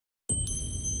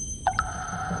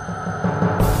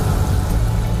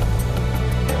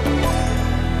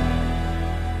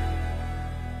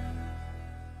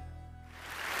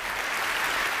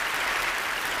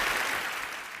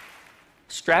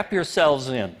Strap yourselves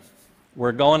in.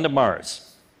 We're going to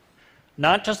Mars.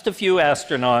 Not just a few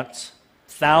astronauts,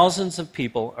 thousands of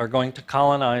people are going to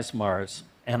colonize Mars,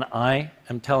 and I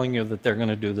am telling you that they're going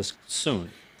to do this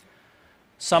soon.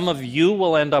 Some of you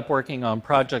will end up working on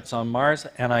projects on Mars,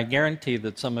 and I guarantee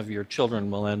that some of your children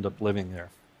will end up living there.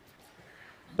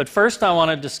 But first, I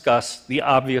want to discuss the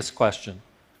obvious question.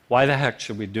 Why the heck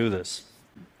should we do this?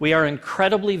 We are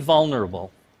incredibly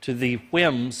vulnerable to the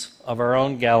whims of our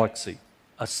own galaxy.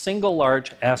 A single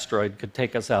large asteroid could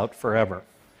take us out forever.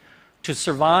 To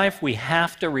survive, we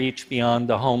have to reach beyond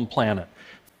the home planet.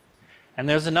 And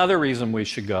there's another reason we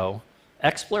should go.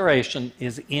 Exploration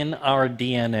is in our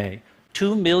DNA.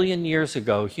 2 million years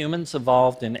ago, humans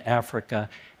evolved in Africa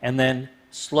and then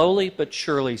slowly but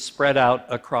surely spread out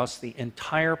across the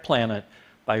entire planet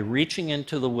by reaching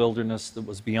into the wilderness that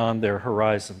was beyond their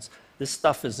horizons. This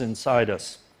stuff is inside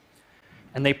us.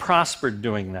 And they prospered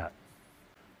doing that.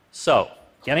 So,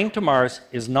 getting to Mars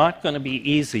is not going to be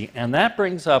easy, and that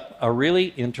brings up a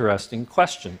really interesting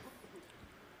question.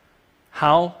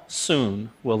 How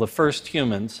soon will the first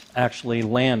humans actually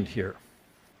land here?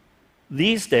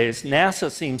 These days, NASA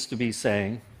seems to be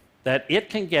saying that it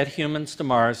can get humans to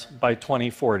Mars by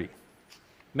 2040.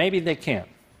 Maybe they can.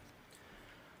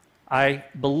 I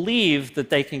believe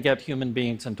that they can get human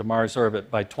beings into Mars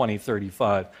orbit by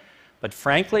 2035. But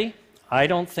frankly, I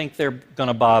don't think they're going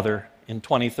to bother in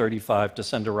 2035 to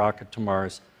send a rocket to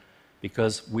Mars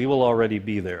because we will already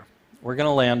be there. We're going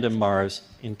to land in Mars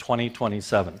in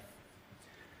 2027.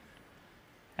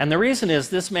 And the reason is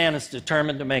this man is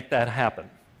determined to make that happen.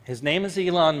 His name is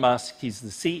Elon Musk. He's the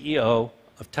CEO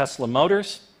of Tesla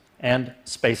Motors and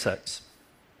SpaceX.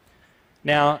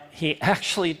 Now, he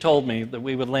actually told me that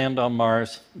we would land on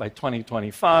Mars by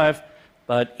 2025,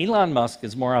 but Elon Musk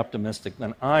is more optimistic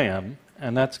than I am,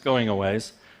 and that's going a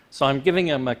ways, so I'm giving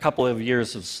him a couple of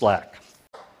years of slack.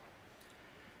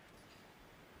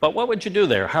 But what would you do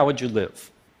there? How would you live?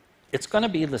 It's going to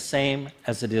be the same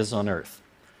as it is on Earth.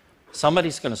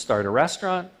 Somebody's going to start a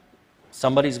restaurant.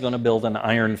 Somebody's going to build an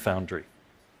iron foundry.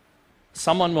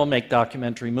 Someone will make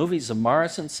documentary movies of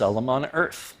Mars and sell them on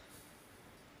Earth.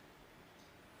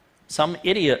 Some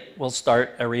idiot will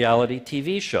start a reality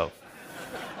TV show.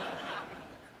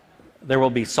 There will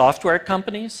be software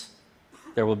companies,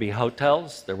 there will be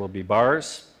hotels, there will be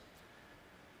bars.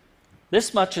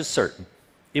 This much is certain.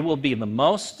 It will be the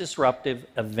most disruptive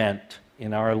event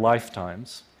in our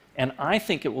lifetimes, and I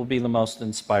think it will be the most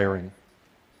inspiring.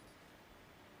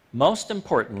 Most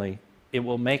importantly, it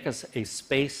will make us a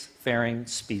spacefaring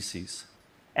species.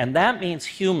 And that means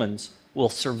humans will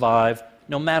survive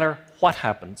no matter what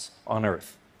happens on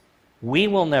Earth. We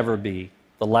will never be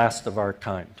the last of our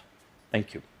kind.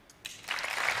 Thank you.